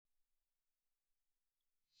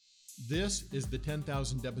This is the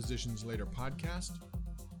 10,000 Depositions Later podcast,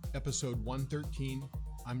 episode 113.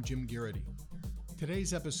 I'm Jim Garrity.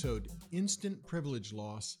 Today's episode, Instant Privilege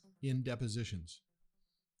Loss in Depositions.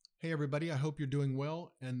 Hey everybody, I hope you're doing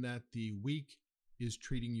well and that the week is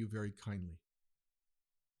treating you very kindly.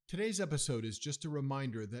 Today's episode is just a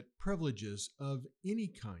reminder that privileges of any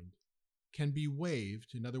kind can be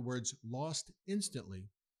waived, in other words, lost instantly,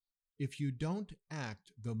 if you don't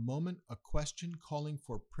act the moment a question calling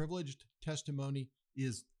for privileged testimony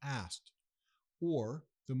is asked, or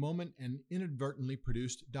the moment an inadvertently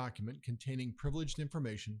produced document containing privileged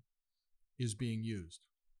information is being used.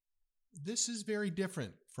 This is very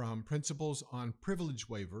different from principles on privilege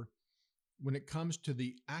waiver when it comes to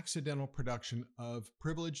the accidental production of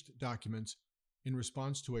privileged documents in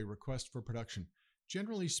response to a request for production.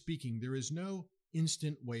 Generally speaking, there is no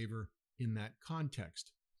instant waiver in that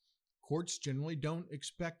context. Courts generally don't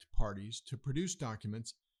expect parties to produce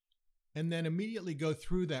documents and then immediately go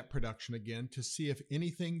through that production again to see if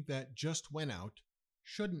anything that just went out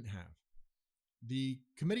shouldn't have. The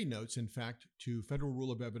committee notes, in fact, to Federal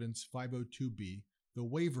Rule of Evidence 502B, the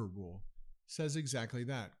waiver rule, says exactly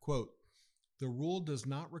that. Quote, "The rule does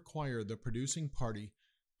not require the producing party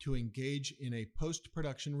to engage in a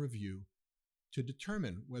post-production review to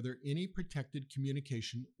determine whether any protected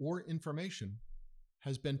communication or information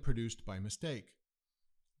has been produced by mistake.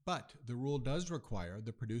 But the rule does require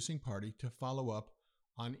the producing party to follow up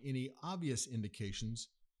on any obvious indications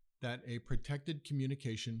that a protected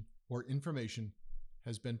communication or information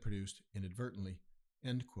has been produced inadvertently."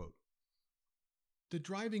 End quote. The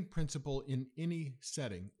driving principle in any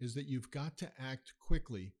setting is that you've got to act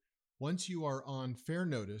quickly once you are on fair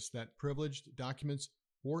notice that privileged documents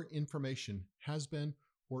or information has been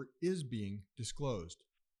or is being disclosed.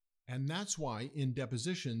 And that's why in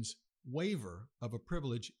depositions, waiver of a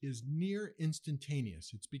privilege is near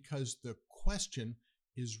instantaneous. It's because the question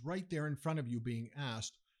is right there in front of you being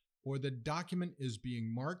asked, or the document is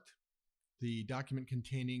being marked, the document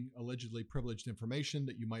containing allegedly privileged information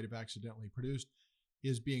that you might have accidentally produced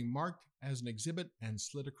is being marked as an exhibit and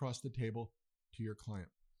slid across the table to your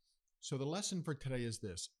client. So the lesson for today is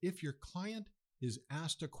this: if your client is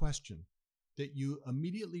asked a question that you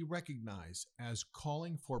immediately recognize as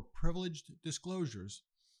calling for privileged disclosures,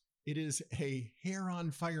 it is a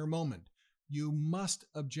hair-on-fire moment. You must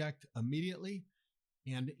object immediately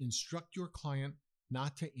and instruct your client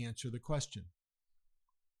not to answer the question.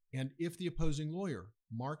 And if the opposing lawyer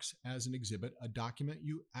marks as an exhibit a document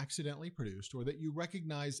you accidentally produced or that you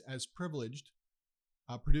recognize as privileged,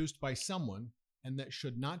 produced by someone, and that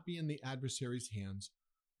should not be in the adversary's hands,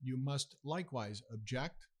 you must likewise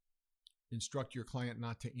object, instruct your client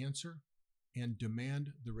not to answer, and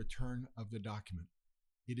demand the return of the document.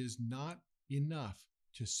 It is not enough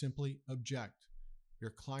to simply object.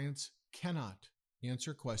 Your clients cannot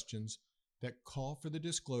answer questions that call for the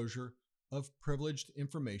disclosure of privileged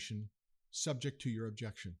information subject to your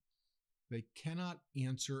objection. They cannot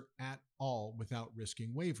answer at all without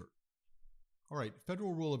risking waiver. All right,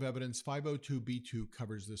 Federal Rule of Evidence 502B2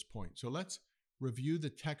 covers this point. So let's review the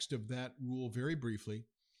text of that rule very briefly,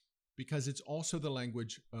 because it's also the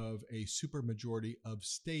language of a supermajority of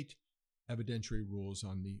state evidentiary rules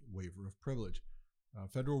on the waiver of privilege.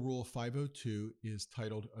 Federal Rule 502 is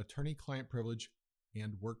titled Attorney-Client Privilege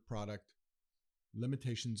and Work Product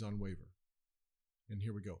Limitations on Waiver. And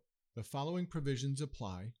here we go. The following provisions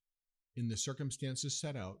apply in the circumstances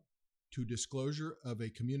set out to disclosure of a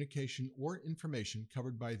communication or information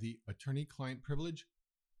covered by the attorney-client privilege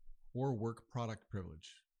or work product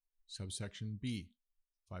privilege. Subsection B,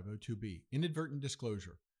 502B, inadvertent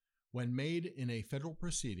disclosure. When made in a federal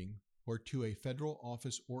proceeding or to a federal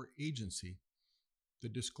office or agency, the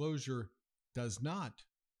disclosure does not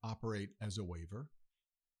operate as a waiver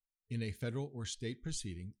in a federal or state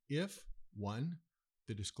proceeding if 1.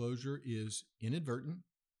 The disclosure is inadvertent,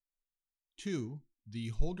 2. The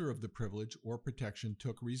holder of the privilege or protection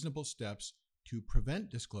took reasonable steps to prevent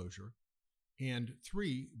disclosure, and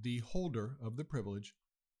 3. The holder of the privilege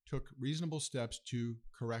took reasonable steps to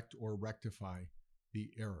correct or rectify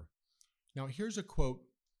the error. Now, here's a quote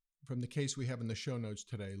from the case we have in the show notes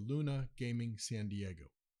today. Luna Gaming San Diego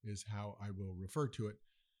is how I will refer to it,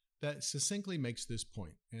 that succinctly makes this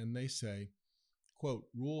point. And they say, quote,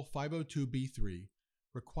 Rule 502B3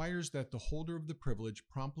 requires that the holder of the privilege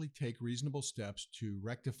promptly take reasonable steps to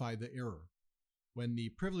rectify the error. When the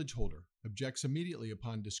privilege holder objects immediately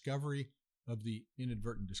upon discovery of the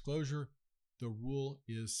inadvertent disclosure, the rule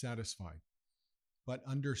is satisfied. But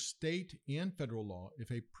under state and federal law,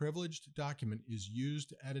 if a privileged document is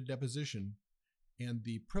used at a deposition and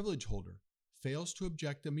the privilege holder fails to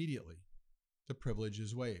object immediately, the privilege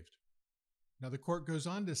is waived. Now, the court goes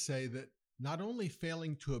on to say that not only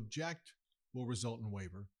failing to object will result in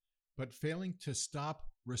waiver, but failing to stop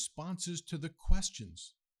responses to the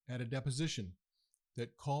questions at a deposition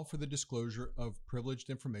that call for the disclosure of privileged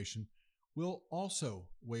information will also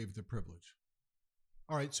waive the privilege.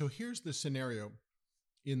 All right, so here's the scenario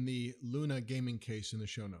in the Luna gaming case in the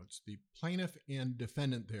show notes. The plaintiff and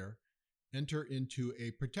defendant there enter into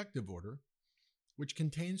a protective order, which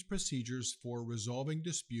contains procedures for resolving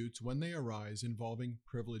disputes when they arise involving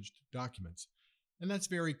privileged documents. And that's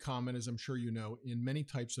very common, as I'm sure you know, in many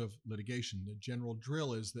types of litigation. The general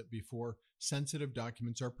drill is that before sensitive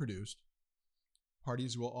documents are produced,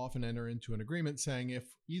 parties will often enter into an agreement saying if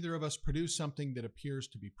either of us produce something that appears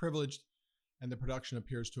to be privileged and the production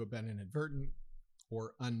appears to have been inadvertent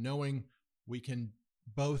or unknowing, we can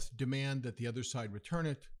both demand that the other side return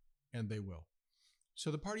it, and they will.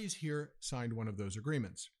 So the parties here signed one of those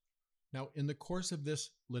agreements. Now, in the course of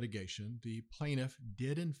this litigation, the plaintiff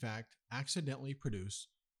did in fact accidentally produce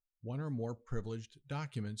one or more privileged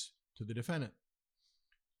documents to the defendant.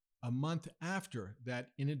 A month after that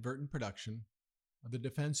inadvertent production, the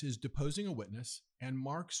defense is deposing a witness and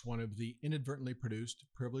marks one of the inadvertently produced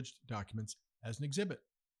privileged documents as an exhibit.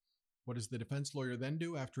 What does the defense lawyer then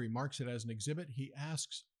do after he marks it as an exhibit? He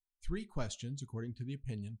asks 3 questions, according to the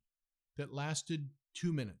opinion, that lasted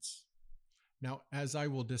 2 minutes. Now, as I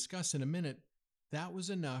will discuss in a minute, that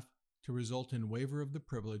was enough to result in waiver of the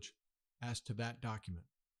privilege as to that document.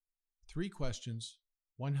 3 questions,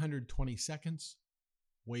 120 seconds,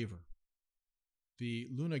 waiver. The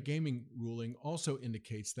Luna Gaming ruling also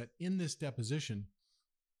indicates that in this deposition,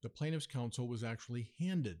 the plaintiff's counsel was actually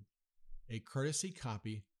handed a courtesy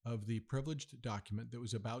copy of the privileged document that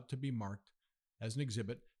was about to be marked as an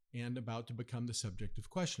exhibit and about to become the subject of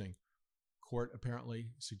questioning. Court apparently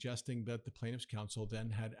suggesting that the plaintiff's counsel then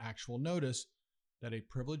had actual notice that a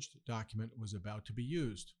privileged document was about to be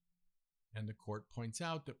used. And the court points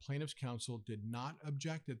out that plaintiff's counsel did not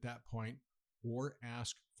object at that point or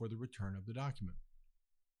ask for the return of the document.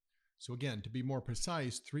 So again, to be more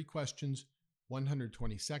precise, 3 questions,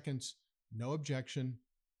 120 seconds, no objection,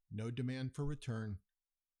 no demand for return,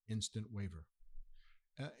 instant waiver.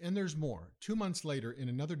 And there's more. 2 months later, in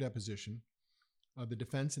another deposition, the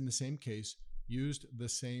defense in the same case used the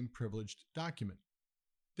same privileged document.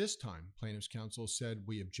 This time, plaintiff's counsel said,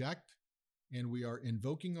 "We object, and we are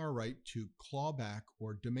invoking our right to claw back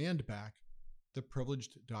or demand back the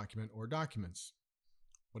privileged document or documents."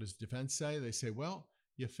 What does the defense say? They say, well,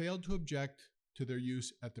 you failed to object to their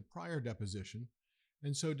use at the prior deposition,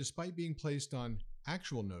 and so despite being placed on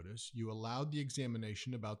actual notice, you allowed the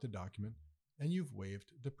examination about the document, and you've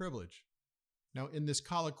waived the privilege. Now, in this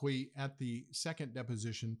colloquy at the second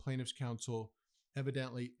deposition, plaintiff's counsel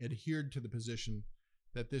evidently adhered to the position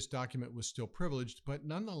that this document was still privileged, but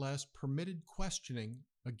nonetheless permitted questioning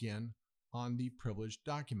again on the privileged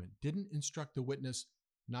document, didn't instruct the witness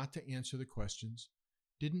not to answer the questions,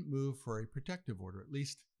 didn't move for a protective order, at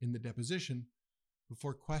least in the deposition,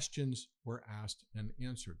 before questions were asked and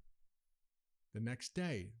answered. The next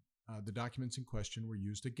day, the documents in question were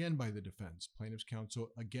used again by the defense. Plaintiff's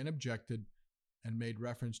counsel again objected and made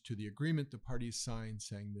reference to the agreement the parties signed,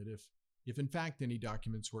 saying that if in fact any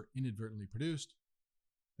documents were inadvertently produced,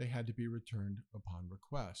 they had to be returned upon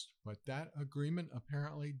request. But that agreement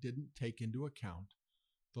apparently didn't take into account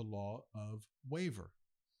the law of waiver.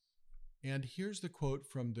 And here's the quote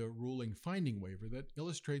from the ruling finding waiver that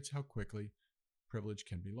illustrates how quickly privilege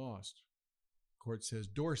can be lost. Court says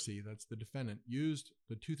Dorsey, that's the defendant, used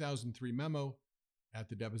the 2003 memo at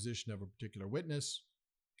the deposition of a particular witness.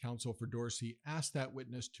 Counsel for Dorsey asked that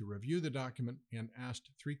witness to review the document and asked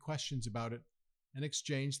 3 questions about it, an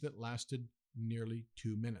exchange that lasted nearly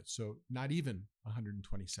 2 minutes, so not even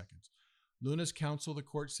 120 seconds. Luna's counsel, the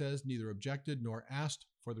court says, neither objected nor asked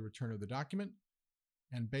for the return of the document,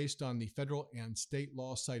 and based on the federal and state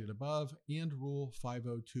law cited above and Rule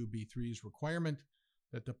 502b3's requirement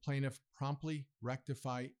that the plaintiff promptly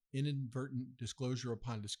rectify inadvertent disclosure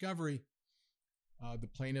upon discovery, the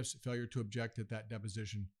plaintiff's failure to object at that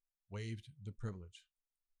deposition waived the privilege.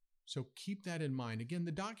 So keep that in mind. Again,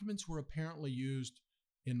 the documents were apparently used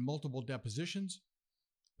in multiple depositions,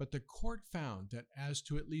 but the court found that as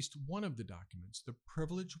to at least one of the documents, the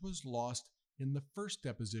privilege was lost in the first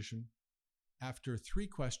deposition after 3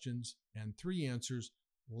 questions and 3 answers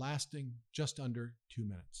lasting just under 2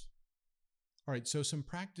 minutes. All right, so some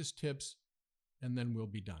practice tips, and then we'll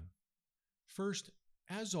be done. First,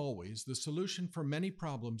 as always, the solution for many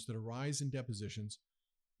problems that arise in depositions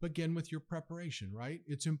begin with your preparation, right?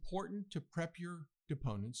 It's important to prep your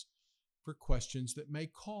deponents for questions that may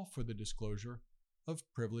call for the disclosure of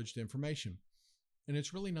privileged information. And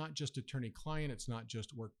it's really not just attorney-client, it's not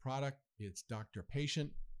just work product, it's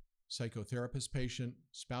doctor-patient, psychotherapist-patient,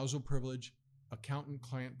 spousal privilege,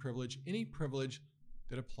 accountant-client privilege, any privilege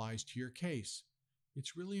that applies to your case.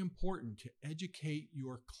 It's really important to educate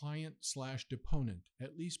your client/deponent,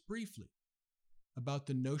 at least briefly, about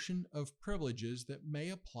the notion of privileges that may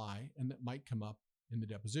apply and that might come up in the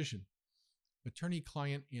deposition.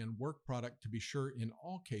 Attorney-client and work product to be sure in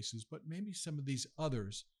all cases, but maybe some of these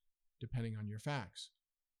others depending on your facts.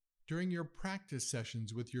 During your practice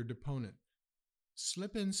sessions with your deponent,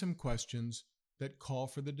 slip in some questions that call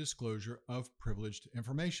for the disclosure of privileged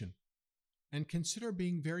information. And consider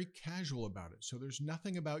being very casual about it, so there's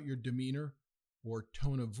nothing about your demeanor or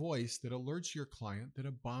tone of voice that alerts your client that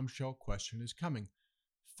a bombshell question is coming.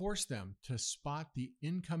 Force them to spot the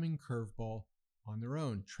incoming curveball on their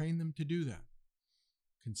own. Train them to do that.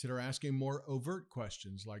 Consider asking more overt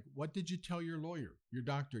questions like, what did you tell your lawyer, your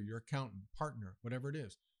doctor, your accountant, partner, whatever it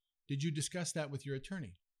is? Did you discuss that with your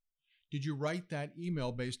attorney? Did you write that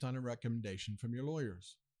email based on a recommendation from your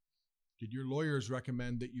lawyers? Did your lawyers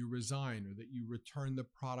recommend that you resign or that you return the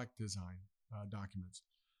product design documents?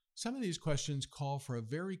 Some of these questions call for a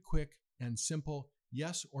very quick and simple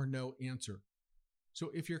yes or no answer.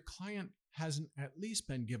 So if your client hasn't at least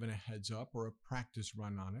been given a heads up or a practice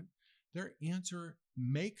run on it, their answer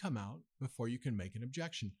may come out before you can make an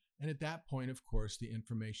objection. And at that point, of course, the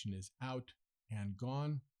information is out and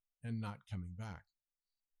gone and not coming back.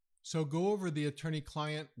 So go over the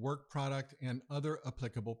attorney-client, work product, and other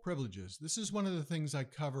applicable privileges. This is one of the things I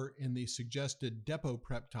cover in the suggested Depo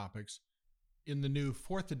Prep topics in the new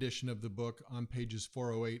 4th edition of the book on pages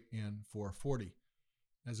 408 and 440.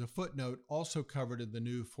 As a footnote, also covered in the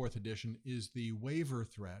new 4th edition is the waiver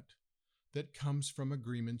threat that comes from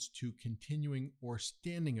agreements to continuing or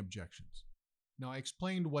standing objections. Now, I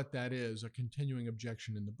explained what that is, a continuing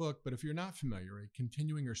objection in the book, but if you're not familiar, a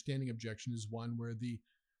continuing or standing objection is one where the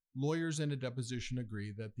lawyers in a deposition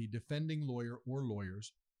agree that the defending lawyer or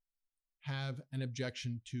lawyers have an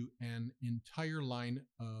objection to an entire line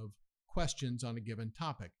of questions on a given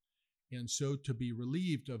topic. And so to be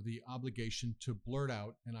relieved of the obligation to blurt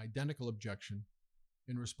out an identical objection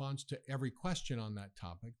in response to every question on that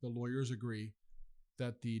topic, the lawyers agree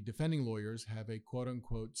that the defending lawyers have a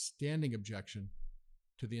quote-unquote standing objection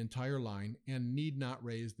to the entire line and need not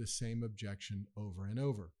raise the same objection over and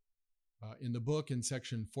over. In the book, in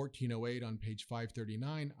section 1408 on page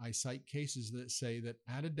 539, I cite cases that say that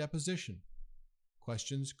at a deposition,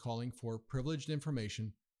 questions calling for privileged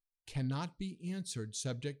information cannot be answered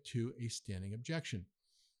subject to a standing objection.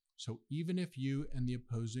 So even if you and the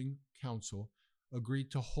opposing counsel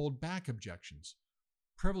agreed to hold back objections,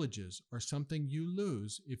 privileges are something you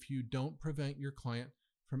lose if you don't prevent your client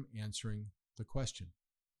from answering the question.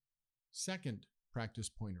 Second practice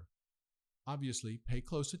pointer. Obviously, pay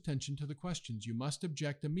close attention to the questions. You must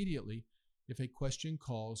object immediately if a question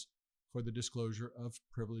calls for the disclosure of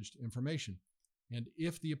privileged information. And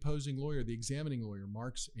if the opposing lawyer, the examining lawyer,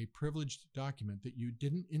 marks a privileged document that you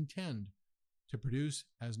didn't intend to produce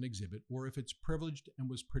as an exhibit, or if it's privileged and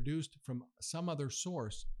was produced from some other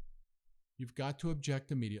source, you've got to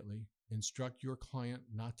object immediately, instruct your client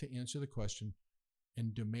not to answer the question,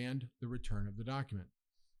 and demand the return of the document.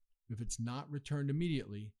 If it's not returned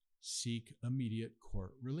immediately, seek immediate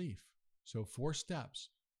court relief. So 4 steps: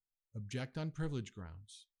 object on privilege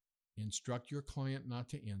grounds, instruct your client not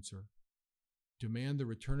to answer, demand the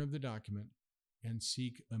return of the document, and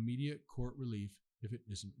seek immediate court relief if it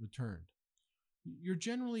isn't returned. You're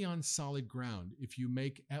generally on solid ground if you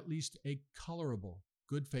make at least a colorable,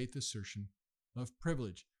 good faith assertion of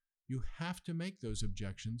privilege. You have to make those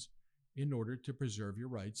objections in order to preserve your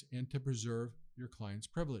rights and to preserve your client's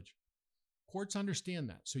privilege. Courts understand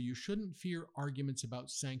that, so you shouldn't fear arguments about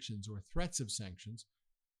sanctions or threats of sanctions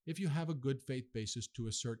if you have a good faith basis to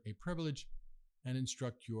assert a privilege and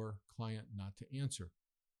instruct your client not to answer.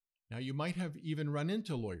 Now, you might have even run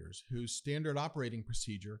into lawyers whose standard operating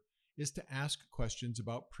procedure is to ask questions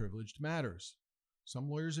about privileged matters. Some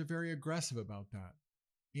lawyers are very aggressive about that,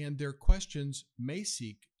 and their questions may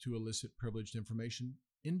seek to elicit privileged information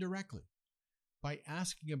indirectly by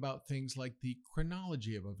asking about things like the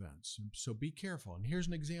chronology of events. So be careful. And here's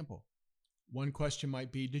an example. One question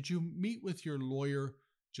might be, did you meet with your lawyer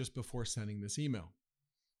just before sending this email?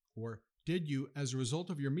 Or did you, as a result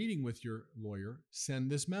of your meeting with your lawyer, send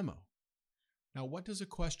this memo? Now, what does a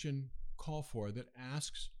question call for that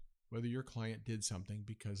asks whether your client did something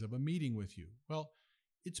because of a meeting with you? Well,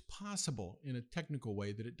 it's possible in a technical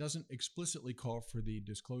way that it doesn't explicitly call for the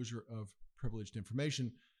disclosure of privileged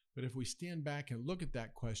information, but if we stand back and look at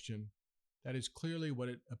that question, that is clearly what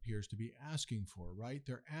it appears to be asking for, right?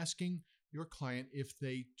 They're asking your client if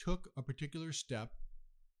they took a particular step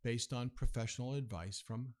based on professional advice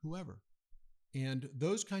from whoever. And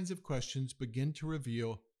those kinds of questions begin to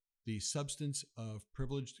reveal the substance of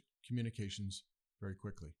privileged communications very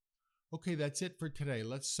quickly. Okay, that's it for today.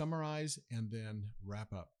 Let's summarize and then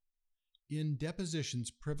wrap up. In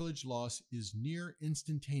depositions, privilege loss is near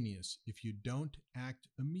instantaneous if you don't act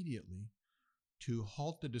immediately to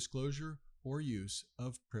halt the disclosure or use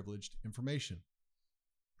of privileged information.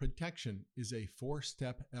 Protection is a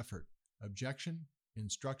 4-step effort: objection,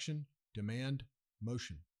 instruction, demand,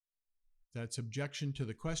 motion. That's objection to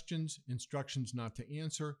the questions, instructions not to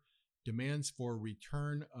answer, demands for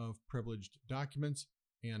return of privileged documents,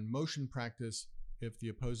 and motion practice if the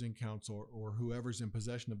opposing counsel or whoever's in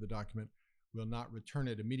possession of the document will not return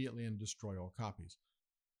it immediately and destroy all copies.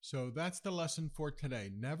 So that's the lesson for today.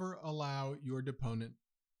 Never allow your deponent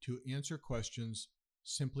to answer questions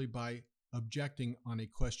simply by objecting on a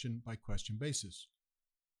question-by-question basis.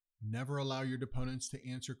 Never allow your deponents to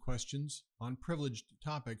answer questions on privileged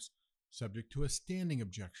topics subject to a standing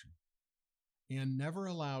objection. And never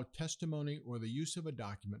allow testimony or the use of a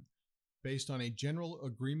document based on a general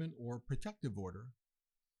agreement or protective order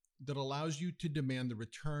that allows you to demand the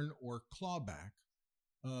return or clawback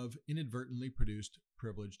of inadvertently produced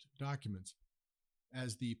privileged documents.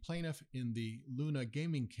 As the plaintiff in the Luna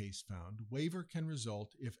gaming case found, waiver can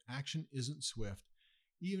result if action isn't swift,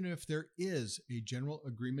 even if there is a general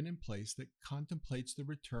agreement in place that contemplates the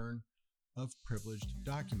return of privileged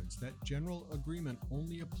documents. That general agreement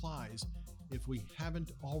only applies if we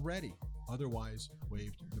haven't already otherwise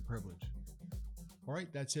waived the privilege. All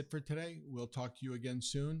right, that's it for today. We'll talk to you again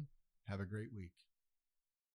soon. Have a great week.